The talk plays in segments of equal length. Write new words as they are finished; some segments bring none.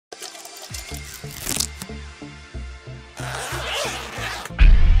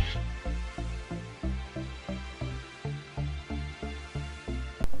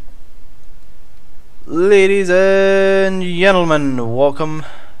Ladies and gentlemen, welcome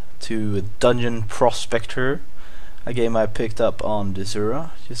to Dungeon Prospector, a game I picked up on Desura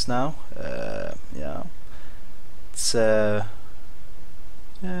just now. Yeah, it's a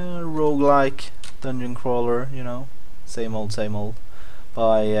roguelike dungeon crawler, you know, same old,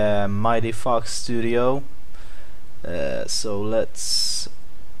 by Mighty Fox Studio. So let's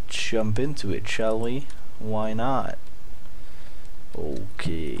jump into it, shall we? Why not?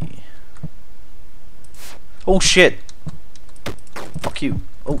 Okay. Oh shit! Fuck you.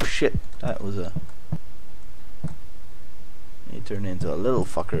 Oh shit. That was a... He turned into a little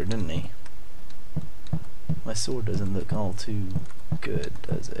fucker, didn't he? My sword doesn't look all too good,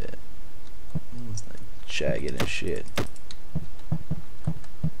 does it? It's like jagged and shit.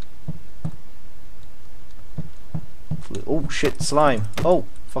 Oh shit, slime! Oh!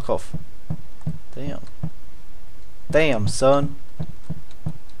 Fuck off. Damn. Damn, son.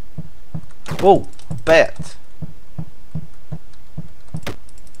 Whoa! Bat!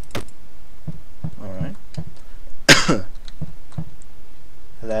 Alright.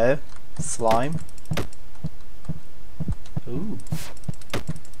 Hello? Slime? Ooh.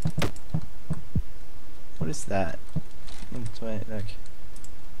 What is that? Wait, like...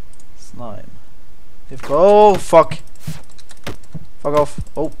 Slime. Oh, fuck! Fuck off.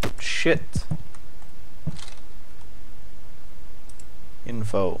 Oh, shit.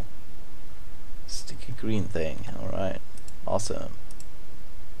 Info. Sticky green thing. Alright. Awesome.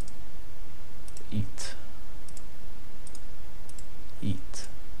 Eat. Eat.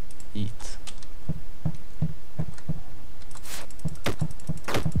 Eat.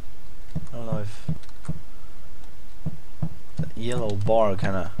 I don't know if that yellow bar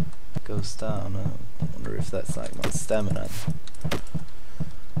kinda goes down. I wonder if that's like my stamina.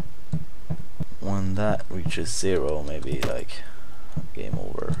 When that reaches 0, maybe like game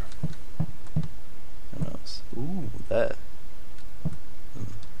over. Who knows? Ooh, that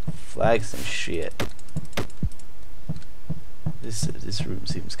flags and shit. This room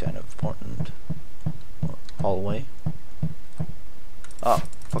seems kind of important. Hallway. Ah,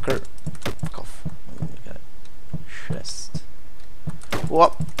 fucker. Fuck off. Oh, we got chest.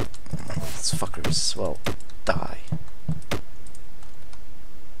 Whoop! These fuckers, well, die.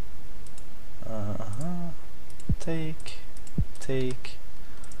 Take.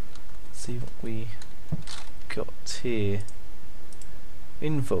 Let's see what we got here.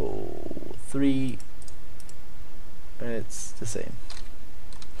 Info 3. It's the same.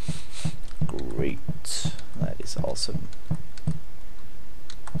 Great. That is awesome.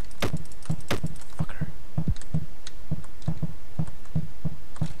 Fucker.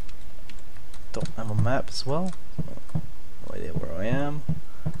 Don't have a map as well. No idea where I am.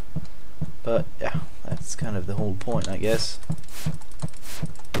 But yeah, that's kind of the whole point, I guess.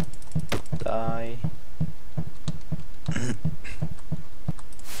 Die.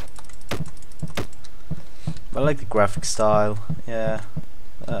 I like the graphic style. Yeah,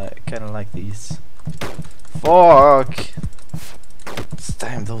 I kind of like these. Fuck!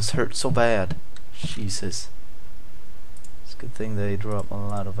 Damn, those hurt so bad. Jesus. It's a good thing they drop a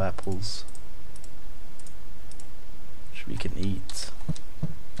lot of apples, which we can eat.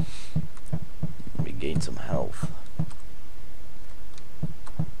 Regain some health.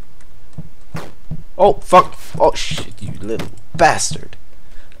 Oh fuck! Oh shit, you little bastard!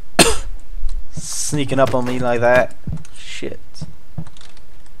 Sneaking up on me like that. Shit.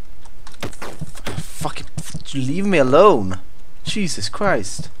 Fucking leave me alone. Jesus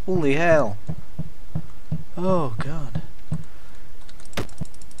Christ. Holy hell. Oh god.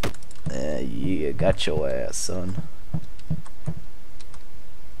 Yeah, got your ass, son.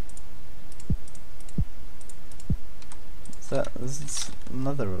 This is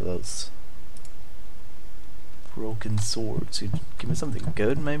another of those broken swords. You'd give me something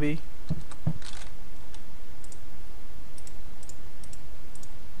good, maybe?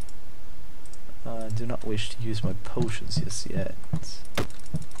 I do not wish to use my potions just yet.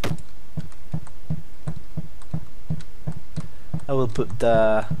 I will put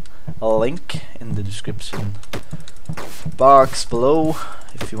a link in the description box below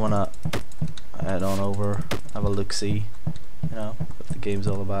if you wanna head on over, have a look-see, you know, what the game's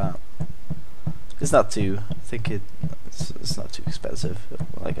all about. It's not too, I think it's not too expensive,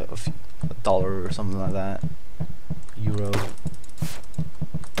 like a $1 or something like that. Euro.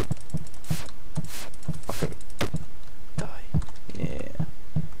 Fucker. Die. Yeah.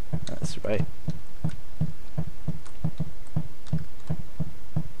 That's right.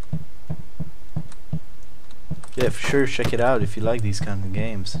 So yeah, for sure check it out if you like these kind of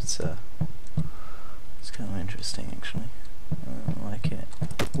games. It's kind of interesting actually. I like it.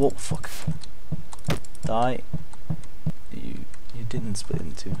 Whoa, fuck. Die. You didn't split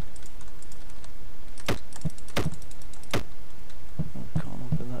in two. Oh, can't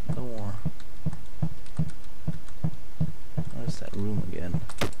open that door. Where's that room again?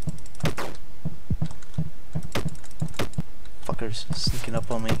 Fuckers sneaking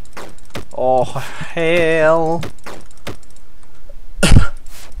up on me. Oh hell!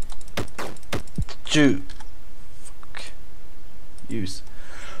 Dude. Fuck. Use.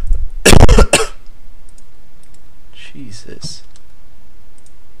 Jesus.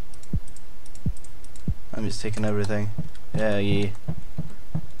 I'm just taking everything. Yeah. Yeah.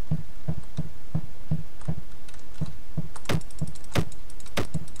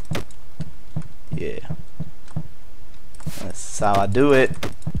 That's how I do it.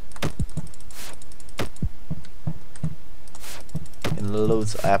 Getting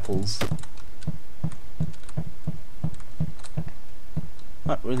loads of apples.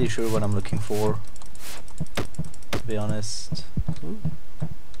 Not really sure what I'm looking for, to be honest. Ooh,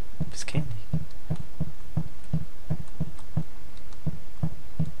 it's candy.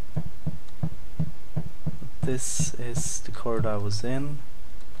 This is the card I was in.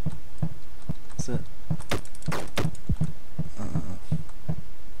 Is it?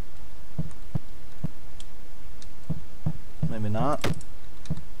 Maybe not.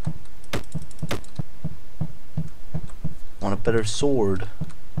 Want a better sword?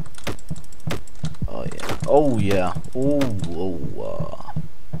 Oh yeah. Oh yeah. Oh.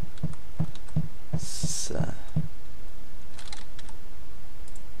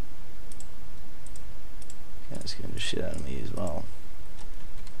 That's getting the shit out of me as well.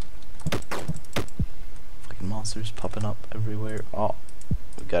 Fucking monsters popping up everywhere. Oh,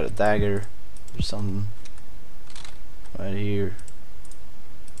 we got a dagger or something right here.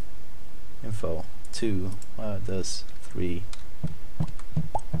 Info 2. Wow, it does 3.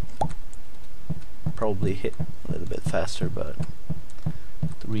 Probably hit a little bit faster, but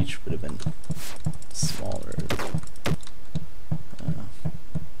the reach would have been smaller.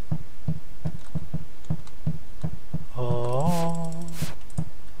 Oh.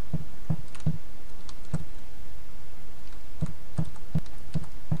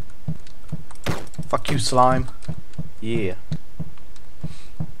 Fuck you, slime. Yeah.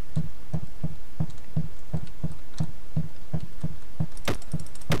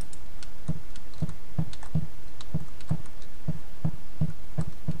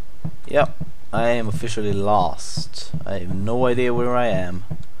 Yep, I am officially lost. I have no idea where I am.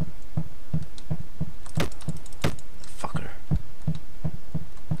 Fucker.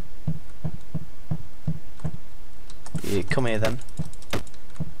 Yeah, come here then.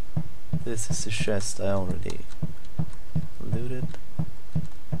 This is the chest I already looted.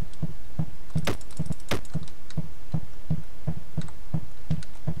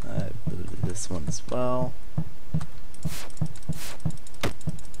 I looted this one as well.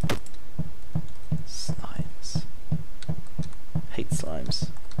 Slimes. Hate slimes.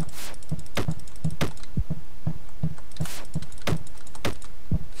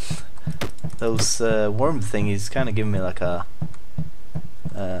 Those worm thingies kind of give me like a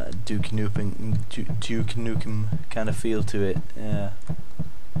Duke Nukem kind of feel to it. Yeah,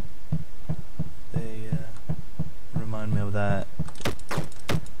 they remind me of that.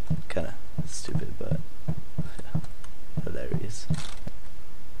 Kind of stupid, but yeah, hilarious.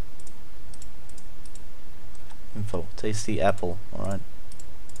 Info: tasty apple. All right.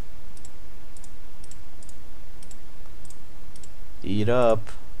 Eat up.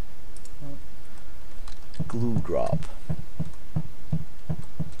 Glue drop.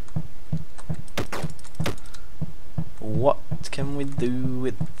 What can we do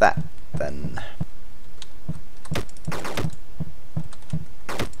with that then?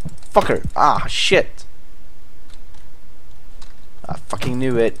 Fucker! Ah, shit! I fucking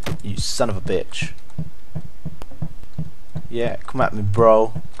knew it, you son of a bitch. Yeah, come at me,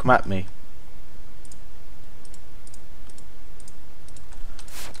 bro. Come at me.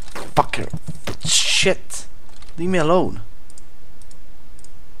 Fucker. Shit! Leave me alone.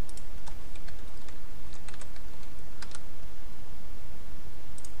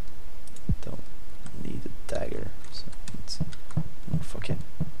 Don't need a dagger. So it's fucking.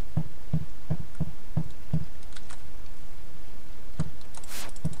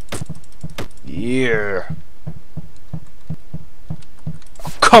 Yeah.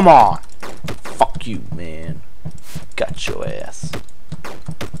 Oh, come on! Fuck you, man. Got your ass.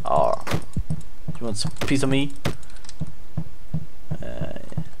 Oh. You want some piece of me? Yeah,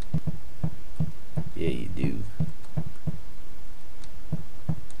 you do.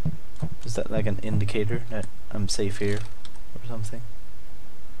 Was that like an indicator that I'm safe here or something?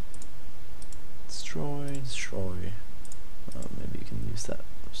 Destroy, destroy. Oh, maybe you can use that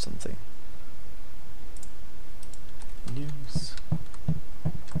or something. Use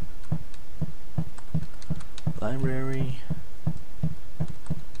library.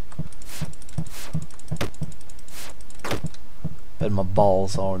 Bet my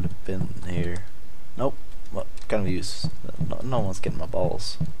balls aren't been here. Nope. What kind of use? No one's getting my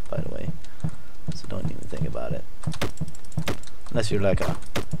balls, by the way. So don't even think about it. Unless you're like a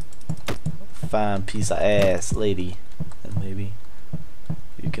fine piece of ass lady, then maybe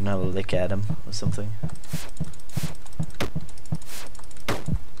you can have a lick at him or something.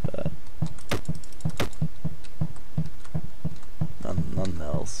 But none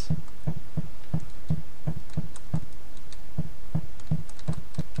else.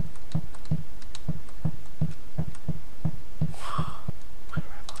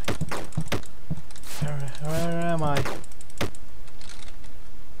 Where am I?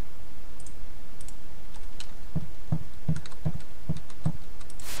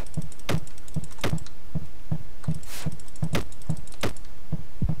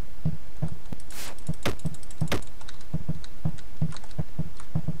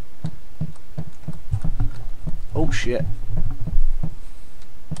 Oh shit.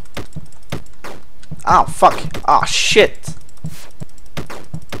 Oh fuck. Oh shit.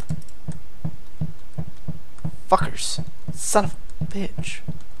 Fuckers. Son of a bitch.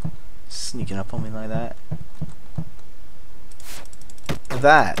 Sneaking up on me like that.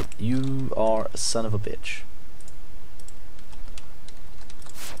 That. You are a son of a bitch.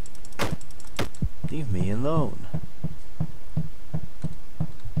 Leave me alone.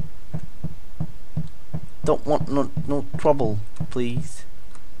 Don't want no trouble, please.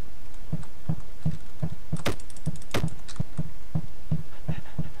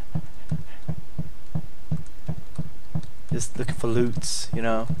 Just looking for loots, you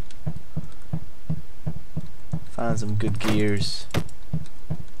know. Find some good gears.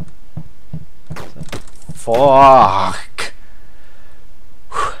 Fuck!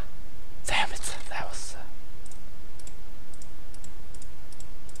 Whew. Damn it, that was...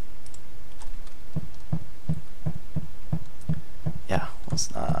 yeah,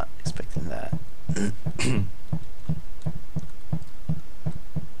 was not expecting that.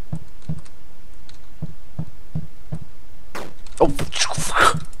 Oh,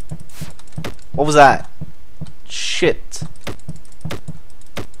 what was that? Shit.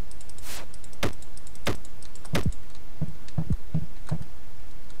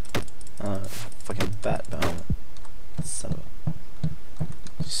 Fucking bat behind it. Son of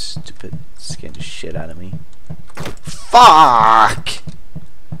a... stupid. Scared the shit out of me. Fuck!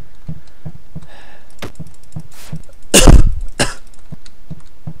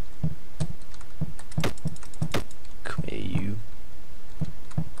 Come here, you.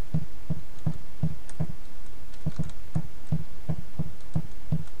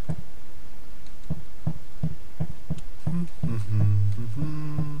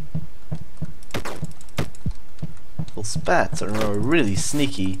 Little spats are really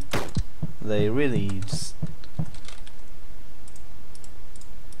sneaky. They really just...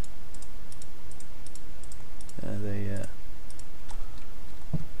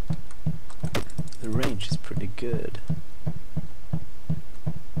 the range is pretty good.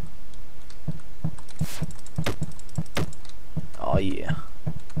 Oh yeah.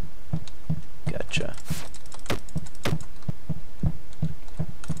 Gotcha.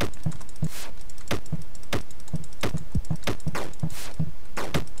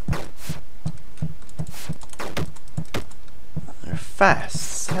 They're fast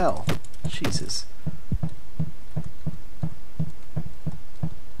as hell. Jesus.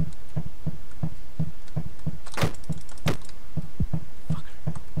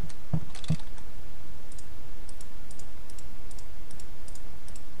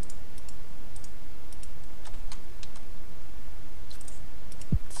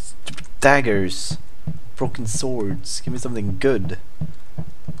 Daggers, broken swords. Give me something good.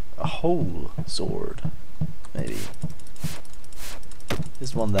 A whole sword, maybe.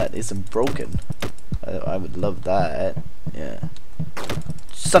 This one that isn't broken. I would love that. Yeah.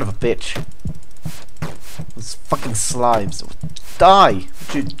 Son of a bitch. Those fucking slimes. Die!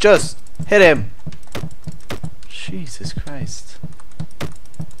 Would you just hit him? Jesus Christ.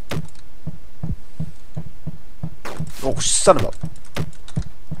 Oh, son of a...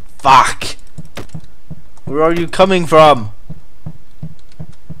 fuck! Where are you coming from?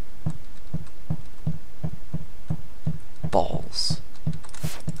 Balls.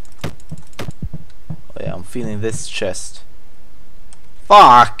 Oh yeah, I'm feeling this chest.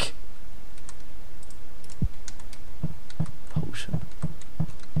 Fuck!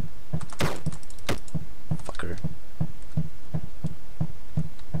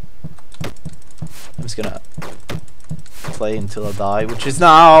 I'm just gonna play until I die, which is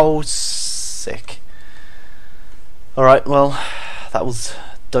now sick. Alright, well, that was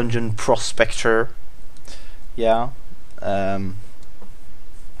Dungeon Prospector. Yeah, kind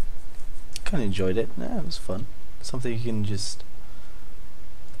of enjoyed it. Yeah, it was fun. Something you can just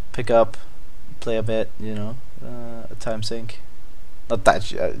pick up, play a bit, you know, a time sink. Not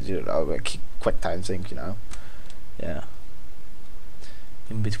that, you know, a quick time sink, you know. Yeah.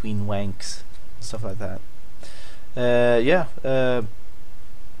 In between wanks, stuff like that. Yeah,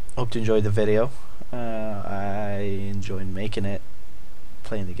 hope you enjoyed the video. I enjoyed making it,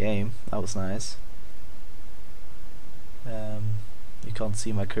 playing the game. That was nice. You can't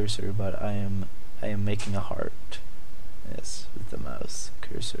see my cursor, but I am making a heart. Yes, with the mouse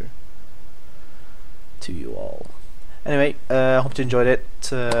cursor. To you all. Anyway, hope you enjoyed it.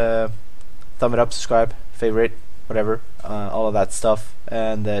 Thumb it up, subscribe, favorite, whatever, all of that stuff,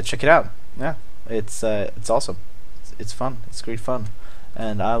 and check it out. Yeah, it's awesome. It's fun. It's great fun,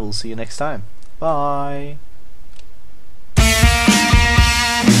 and I will see you next time. Bye.